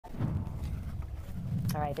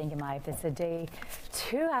All right, thank you, Mike. It's a day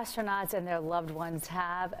two astronauts and their loved ones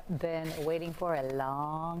have been waiting for a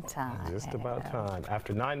long time. Just about time.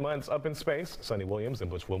 After 9 months up in space, Suni Williams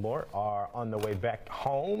and Butch Wilmore are on their way back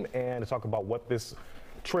home, and to talk about what this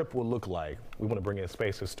trip will look like, we want to bring in a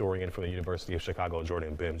space historian from the University of Chicago,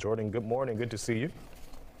 Jordan Bimm. Jordan, good morning. Good to see you.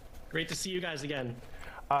 Great to see you guys again.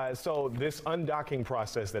 So this undocking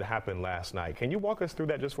process that happened last night, can you walk us through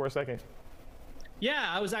that just for a second?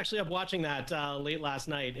 Yeah, I was actually up watching that late last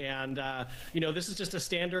night, and you know, this is just a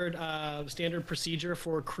standard procedure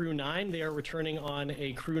for Crew 9. They are returning on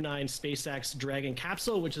a Crew 9 SpaceX Dragon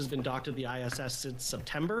capsule, which has been docked at the ISS since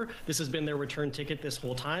September. This has been their return ticket this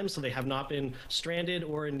whole time, so they have not been stranded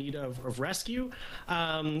or in need of rescue.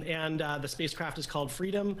 The spacecraft is called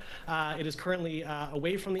Freedom. It is currently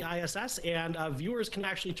away from the ISS, and viewers can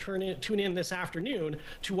actually tune in this afternoon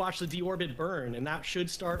to watch the deorbit burn, and that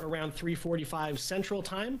should start around 3:45 Central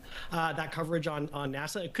Time. That coverage on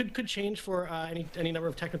NASA, it could change for any number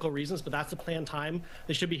of technical reasons, but that's the planned time.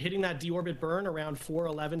 They should be hitting that deorbit burn around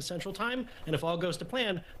 4:11 Central Time, and if all goes to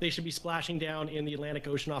plan, they should be splashing down in the Atlantic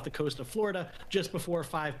Ocean off the coast of Florida just before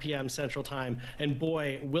 5 p.m. Central Time. And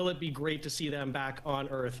boy, will it be great to see them back on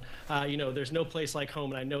Earth. You know, there's no place like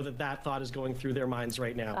home, and I know that thought is going through their minds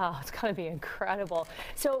right now. Oh, it's going to be incredible.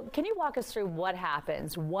 So can you walk us through what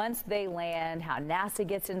happens once they land, how NASA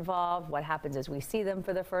gets involved, what happens as we see them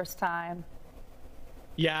for the first time?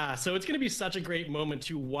 Yeah, so it's going to be such a great moment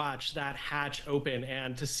to watch that hatch open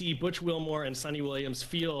and to see Butch Wilmore and Suni Williams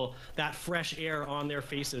feel that fresh air on their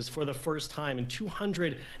faces for the first time in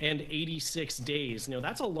 286 days. You know,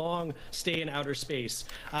 that's a long stay in outer space.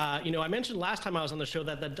 You know, I mentioned last time I was on the show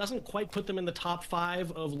that doesn't quite put them in the top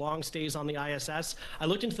 5 of long stays on the ISS. I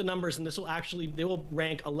looked into the numbers, and they will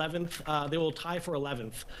rank 11th. They will tie for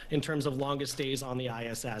 11th in terms of longest stays on the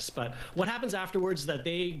ISS. But what happens afterwards is that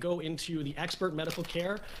they go into the expert medical care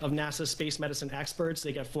of NASA's space medicine experts.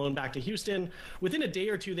 They get flown back to Houston. Within a day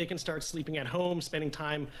or two, they can start sleeping at home, spending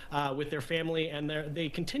time with their family, and they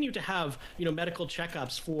continue to have, you know, medical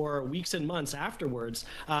checkups for weeks and months afterwards,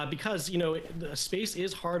 because, you know, space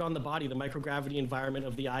is hard on the body. The microgravity environment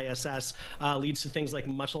of the ISS leads to things like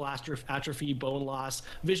muscle atrophy, bone loss,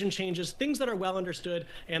 vision changes, things that are well understood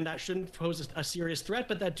and that shouldn't pose a serious threat,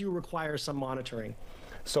 but that do require some monitoring.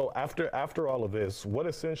 So after all of this, what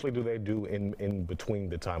essentially do they do in between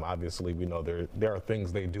the time? Obviously, we know there are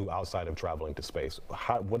things they do outside of traveling to space.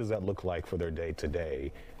 What does that look like for their day to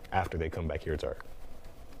day after they come back here to Earth?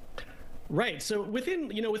 Right. So within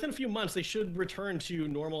a few months, they should return to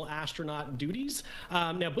normal astronaut duties.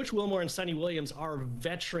 Now, Butch Wilmore and Suni Williams are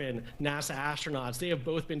veteran NASA astronauts. They have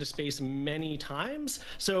both been to space many times.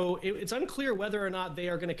 So it's unclear whether or not they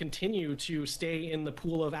are going to continue to stay in the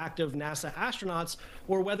pool of active NASA astronauts,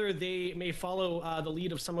 or whether they may follow the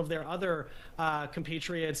lead of some of their other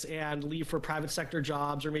compatriots and leave for private sector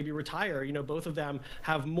jobs or maybe retire. You know, both of them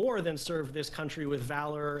have more than served this country with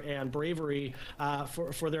valor and bravery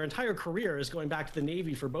for their entire career. Is going back to the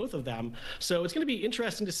Navy for both of them. So it's going to be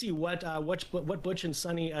interesting to see what Butch and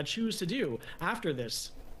Suni choose to do after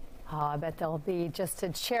this. Oh, I bet they'll be just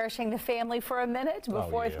cherishing the family for a minute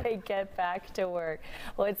before they get back to work.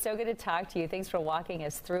 Well, it's so good to talk to you. Thanks for walking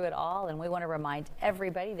us through it all. And we want to remind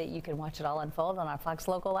everybody that you can watch it all unfold on our Fox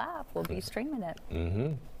Local app. We'll be streaming it.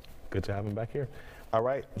 Good to have him back here. All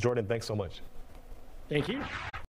right, Jordan, thanks so much. Thank you.